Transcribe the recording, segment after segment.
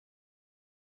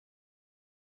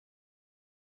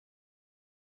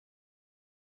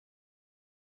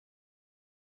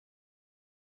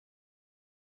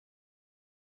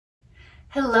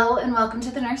Hello and welcome to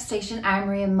the Nurse Station. I'm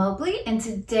Maria Mobley, and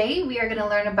today we are going to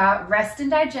learn about rest and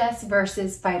digest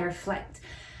versus fight or flight,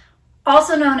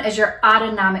 also known as your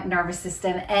autonomic nervous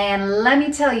system. And let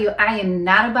me tell you, I am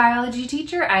not a biology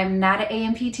teacher. I'm not an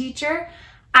A&P teacher.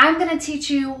 I'm going to teach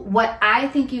you what I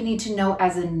think you need to know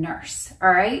as a nurse,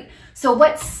 all right? So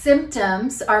what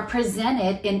symptoms are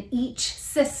presented in each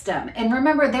system? And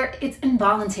remember, it's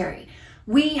involuntary.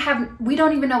 We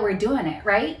don't even know we're doing it,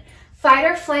 right? Fight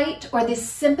or flight, or the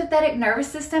sympathetic nervous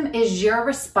system, is your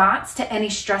response to any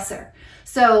stressor.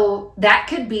 So that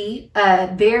could be a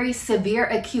very severe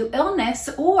acute illness,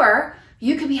 or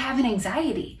you could be having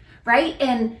anxiety, right?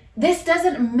 And this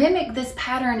doesn't mimic this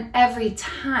pattern every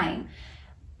time.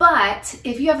 But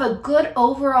if you have a good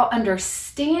overall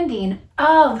understanding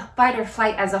of fight or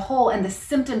flight as a whole and the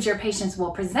symptoms your patients will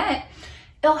present,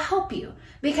 it'll help you.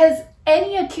 Because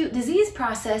any acute disease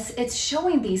process, it's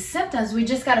showing these symptoms. We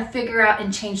just got to figure out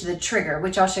and change the trigger,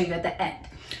 which I'll show you at the end.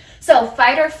 So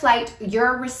fight or flight,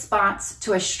 your response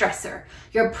to a stressor.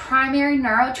 Your primary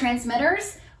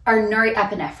neurotransmitters are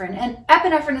norepinephrine, and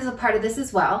epinephrine is a part of this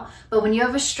as well. But when you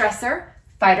have a stressor,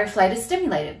 fight or flight is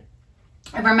stimulated.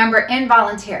 And remember,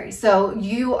 involuntary. So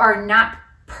you are not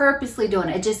purposely doing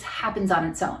it. It just happens on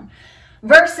its own.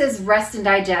 Versus rest and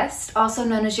digest, also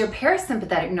known as your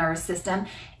parasympathetic nervous system.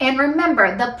 And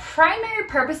remember, the primary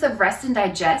purpose of rest and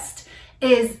digest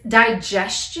is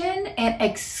digestion and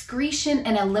excretion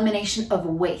and elimination of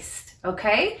waste,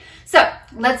 okay? So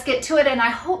let's get to it, and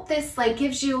I hope this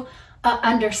gives you an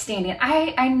understanding.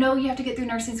 I know you have to get through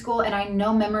nursing school, and I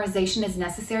know memorization is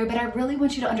necessary, but I really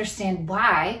want you to understand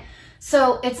why.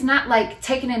 So it's not like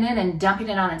taking it in and dumping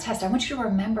it on a test. I want you to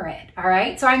remember it, all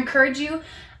right? So I encourage you,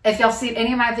 if y'all see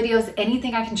any of my videos,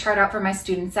 anything I can chart out for my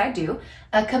students, I do,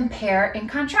 compare and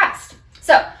contrast.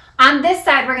 So on this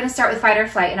side, we're going to start with fight or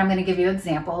flight, and I'm going to give you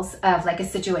examples of a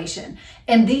situation.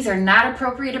 And these are not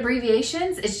appropriate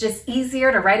abbreviations. It's just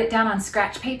easier to write it down on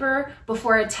scratch paper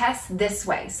before a test this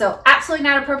way. So absolutely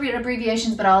not appropriate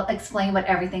abbreviations, but I'll explain what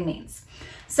everything means.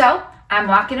 So I'm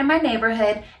walking in my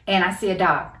neighborhood and I see a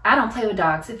dog. I don't play with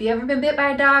dogs. If you've ever been bit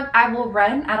by a dog, I will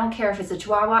run. I don't care if it's a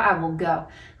Chihuahua, I will go.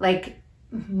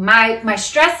 My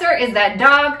stressor is that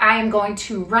dog, I am going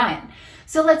to run.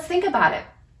 So let's think about it.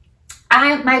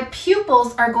 My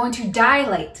pupils are going to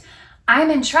dilate. I'm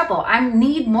in trouble. I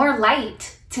need more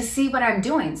light to see what I'm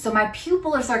doing. So my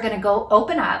pupils are going to go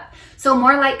open up so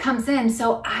more light comes in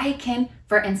so I can,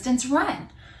 for instance, run.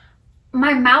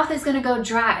 My mouth is going to go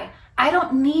dry. I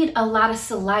don't need a lot of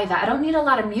saliva. I don't need a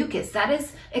lot of mucus. That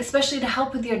is especially to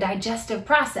help with your digestive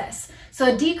process. So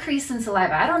a decrease in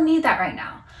saliva. I don't need that right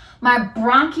now. My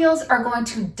bronchioles are going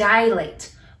to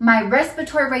dilate. My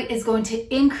respiratory rate is going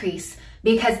to increase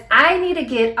because I need to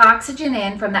get oxygen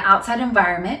in from the outside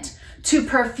environment to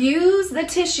perfuse the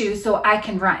tissue so I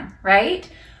can run, right?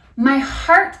 My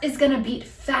heart is going to beat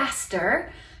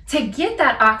faster to get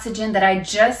that oxygen that I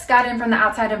just got in from the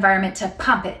outside environment to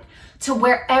pump it to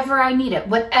wherever I need it.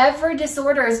 Whatever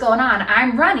disorder is going on,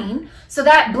 I'm running, so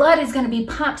that blood is going to be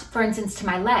pumped, for instance, to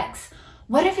my legs.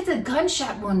 What if it's a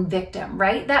gunshot wound victim,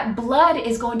 right? That blood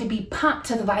is going to be pumped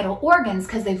to the vital organs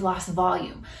because they've lost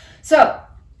volume. So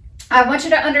I want you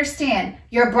to understand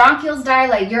your bronchioles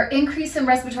dilate, your increase in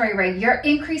respiratory rate, your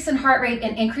increase in heart rate,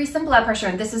 and increase in blood pressure.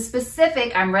 And this is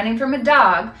specific. I'm running from a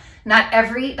dog. Not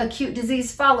every acute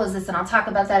disease follows this, and I'll talk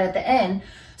about that at the end.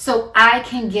 So I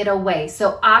can get away.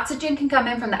 So oxygen can come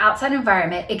in from the outside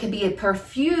environment. It can be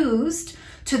perfused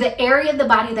to the area of the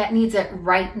body that needs it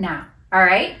right now. All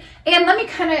right, and let me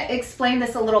kind of explain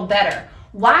this a little better.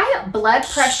 Why blood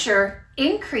pressure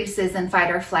increases in fight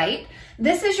or flight.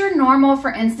 This is your normal, for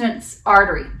instance,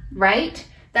 artery, right?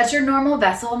 That's your normal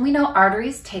vessel, and we know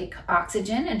arteries take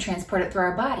oxygen and transport it through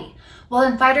our body. Well,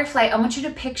 in fight or flight, I want you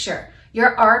to picture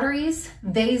your arteries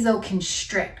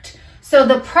vasoconstrict. So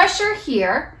the pressure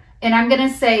here, and I'm going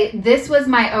to say this was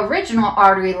my original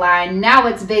artery line, now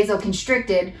it's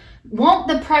vasoconstricted. Won't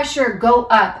the pressure go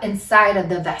up inside of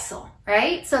the vessel?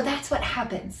 Right? So that's what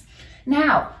happens.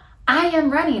 Now, I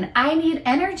am running. I need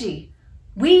energy.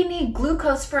 We need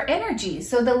glucose for energy.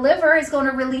 So the liver is going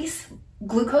to release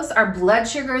glucose. Our blood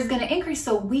sugar is going to increase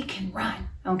so we can run.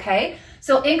 Okay?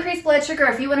 So increased blood sugar,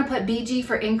 if you want to put BG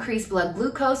for increased blood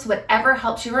glucose, whatever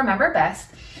helps you remember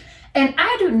best. And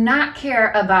I do not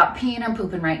care about peeing and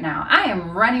pooping right now. I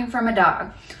am running from a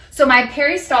dog. So my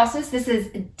peristalsis, this is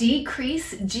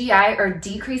decreased GI or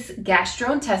decreased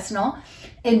gastrointestinal,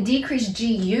 and decreased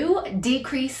GU,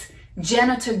 decreased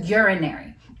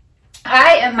genitourinary.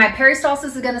 My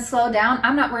peristalsis is going to slow down.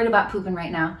 I'm not worried about pooping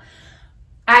right now.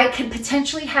 I could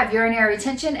potentially have urinary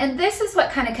retention, and this is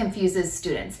what kind of confuses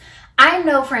students. I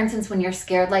know, for instance, when you're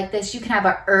scared like this, you can have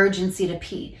an urgency to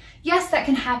pee. Yes, that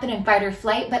can happen in fight or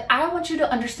flight, but I want you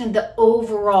to understand the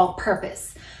overall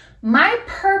purpose. My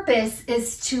purpose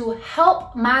is to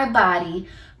help my body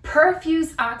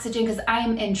perfuse oxygen because I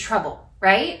am in trouble,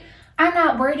 right? I'm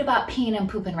not worried about peeing and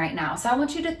pooping right now. So I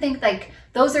want you to think like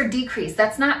those are decreased.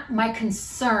 That's not my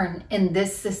concern in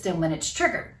this system when it's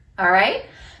triggered, all right?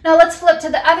 Now let's flip to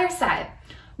the other side.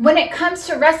 When it comes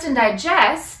to rest and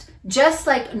digest, just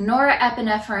like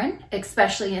norepinephrine,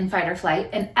 especially in fight or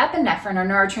flight, and epinephrine are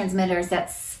neurotransmitters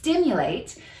that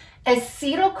stimulate,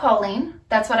 acetylcholine,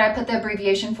 that's what I put the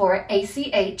abbreviation for,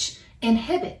 ACH,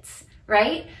 inhibits,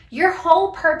 right? Your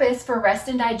whole purpose for rest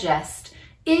and digest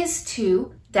is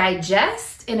to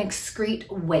digest and excrete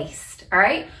waste, all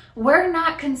right? We're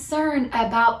not concerned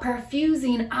about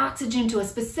perfusing oxygen to a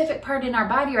specific part in our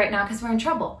body right now because we're in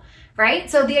trouble, right?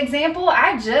 So the example,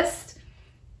 I just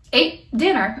ate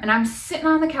dinner and I'm sitting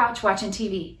on the couch watching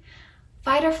TV.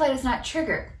 Fight or flight is not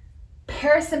triggered.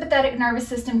 Parasympathetic nervous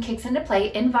system kicks into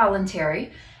play,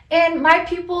 involuntary, and my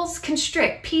pupils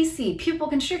constrict, PC, pupil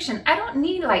constriction. I don't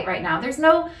need light right now.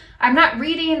 I'm not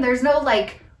reading, there's no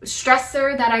like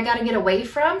stressor that I gotta get away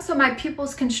from, so my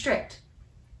pupils constrict.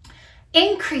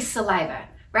 Increased saliva,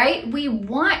 right? We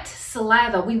want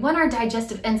saliva, we want our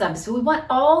digestive enzymes, so we want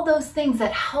all those things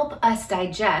that help us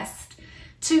digest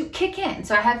to kick in.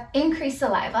 So I have increased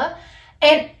saliva,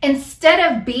 and instead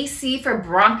of BC for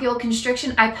bronchial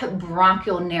constriction, I put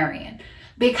bronchial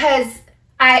because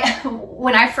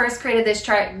when I first created this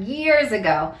chart years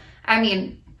ago,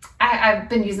 I've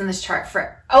been using this chart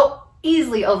for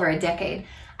easily over a decade.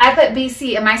 I put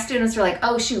BC and my students were like,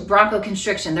 oh shoot,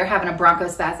 bronchoconstriction, they're having a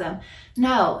bronchospasm.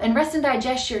 No, in rest and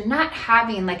digest, you're not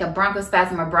having like a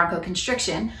bronchospasm or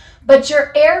bronchoconstriction, but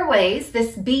your airways,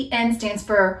 this BN stands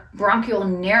for bronchial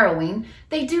narrowing,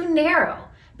 they do narrow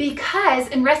because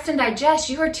in rest and digest,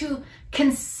 you are to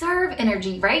conserve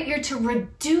energy, right? You're to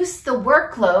reduce the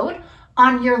workload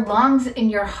on your lungs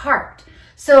and your heart.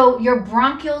 So your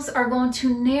bronchioles are going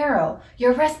to narrow,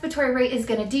 your respiratory rate is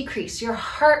going to decrease, your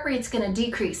heart rate's going to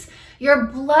decrease, your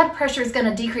blood pressure is going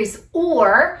to decrease,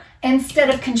 or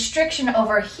instead of constriction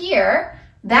over here,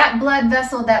 that blood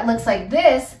vessel that looks like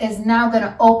this is now going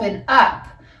to open up.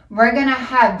 We're going to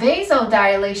have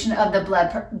vasodilation of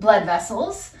the blood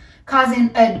vessels, causing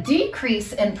a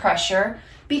decrease in pressure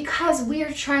because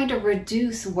we're trying to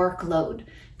reduce workload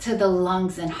to the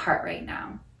lungs and heart right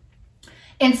now.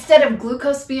 Instead of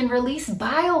glucose being released,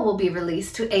 bile will be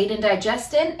released to aid in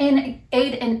digestion and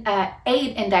aid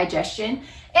in digestion.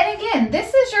 And again,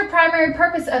 this is your primary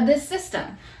purpose of this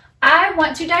system. I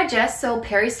want to digest, so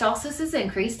peristalsis is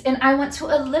increased, and I want to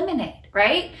eliminate,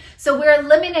 right? So we're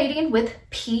eliminating with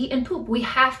pee and poop. We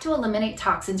have to eliminate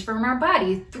toxins from our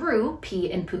body through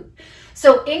pee and poop.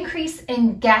 So increase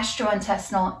in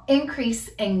gastrointestinal, increase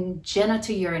in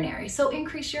genitourinary, so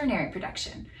increase urinary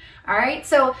production, all right?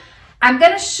 So I'm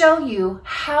going to show you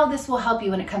how this will help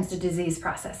you when it comes to disease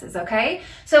processes, okay?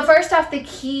 So first off, the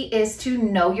key is to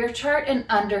know your chart and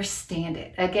understand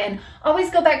it. Again, always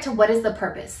go back to what is the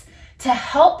purpose. To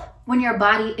help when your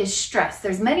body is stressed.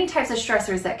 There's many types of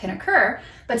stressors that can occur,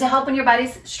 but to help when your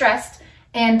body's stressed,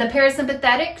 and the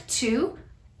parasympathetic to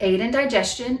aid in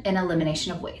digestion and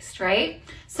elimination of waste, right?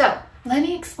 So let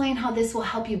me explain how this will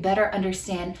help you better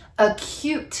understand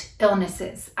acute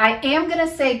illnesses. I am going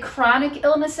to say chronic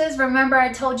illnesses. Remember,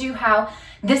 I told you how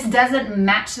this doesn't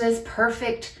match this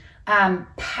perfect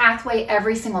pathway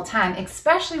every single time,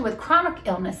 especially with chronic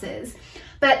illnesses.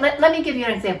 But let me give you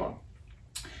an example.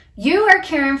 You are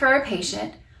caring for a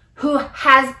patient who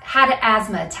has had an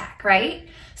asthma attack, right?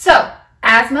 So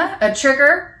asthma, a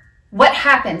trigger, what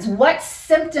happens? What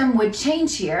symptom would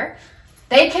change here?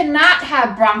 They cannot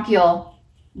have bronchial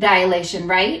dilation,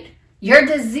 right? Your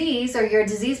disease or your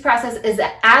disease process is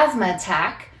an asthma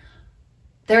attack.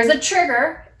 There's a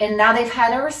trigger and now they've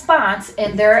had a response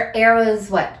and their areas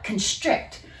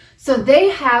constrict. So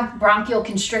they have bronchial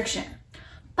constriction,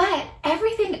 but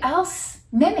everything else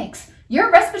mimics. Your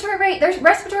respiratory rate, their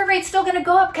respiratory rate's still going to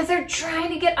go up because they're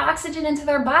trying to get oxygen into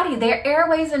their body. Their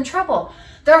airway's in trouble.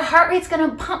 Their heart rate's going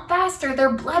to pump faster.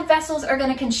 Their blood vessels are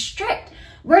going to constrict.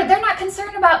 They're not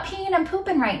concerned about peeing and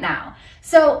pooping right now.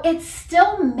 So it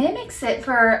still mimics it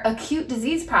for acute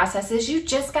disease processes. You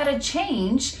just got to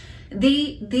change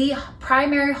the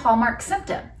primary hallmark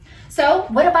symptom. So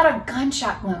what about a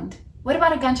gunshot wound? What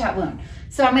about a gunshot wound?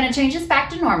 So I'm going to change this back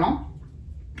to normal.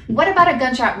 What about a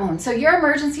gunshot wound? So your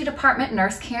emergency department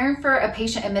nurse caring for a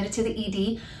patient admitted to the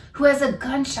ED who has a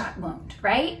gunshot wound,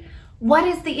 right? What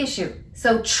is the issue?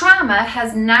 So trauma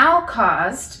has now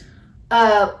caused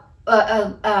a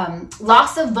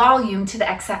loss of volume to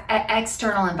the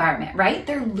external environment, right?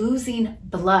 They're losing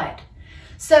blood.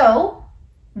 So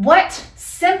what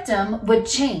symptom would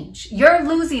change? You're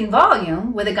losing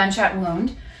volume with a gunshot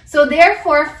wound. So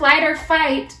therefore, flight or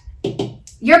fight,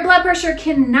 your blood pressure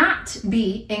cannot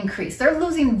be increased. They're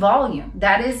losing volume.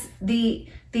 That is the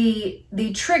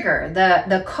trigger,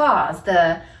 the cause,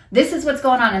 this is what's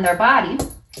going on in their body.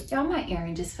 Y'all, my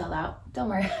earring just fell out. Don't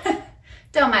worry.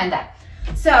 Don't mind that.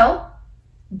 So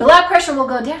blood pressure will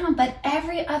go down, but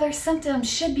every other symptom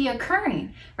should be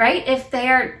occurring, right? If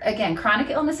they're, again, chronic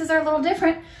illnesses are a little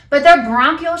different, but their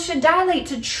bronchioles should dilate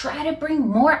to try to bring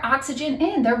more oxygen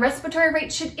in. Their respiratory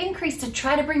rate should increase to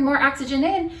try to bring more oxygen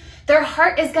in. Their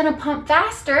heart is going to pump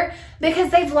faster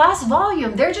because they've lost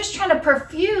volume. They're just trying to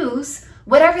perfuse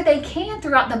whatever they can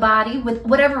throughout the body with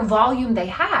whatever volume they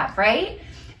have, right?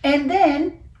 And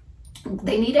then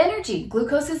they need energy.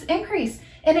 Glucose is increased.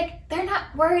 And they're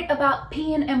not worried about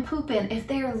peeing and pooping if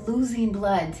they're losing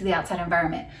blood to the outside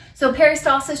environment. So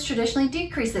peristalsis traditionally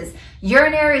decreases.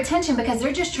 Urinary retention, because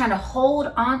they're just trying to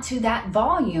hold on to that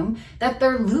volume that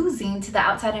they're losing to the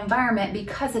outside environment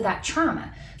because of that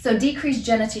trauma. So decreased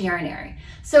genitourinary.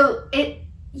 So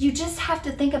you just have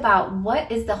to think about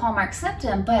what is the hallmark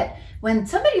symptom. But when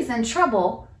somebody's in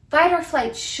trouble, fight or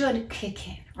flight should kick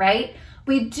in, right?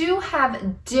 We do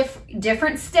have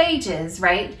different stages,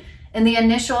 right? In the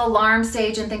initial alarm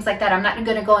stage and things like that. I'm not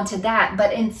going to go into that,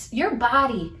 but your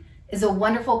body is a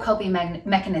wonderful coping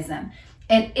mechanism.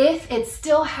 And if it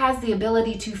still has the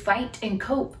ability to fight and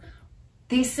cope,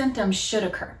 these symptoms should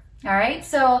occur. All right.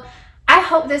 So I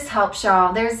hope this helps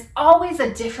y'all. There's always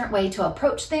a different way to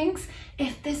approach things.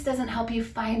 If this doesn't help you,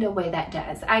 find a way that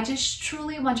does. I just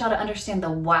truly want y'all to understand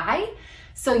the why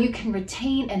so you can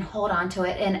retain and hold on to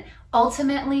it and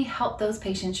ultimately help those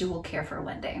patients you will care for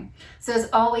one day. So as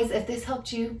always, if this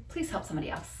helped you, please help somebody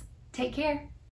else. Take care.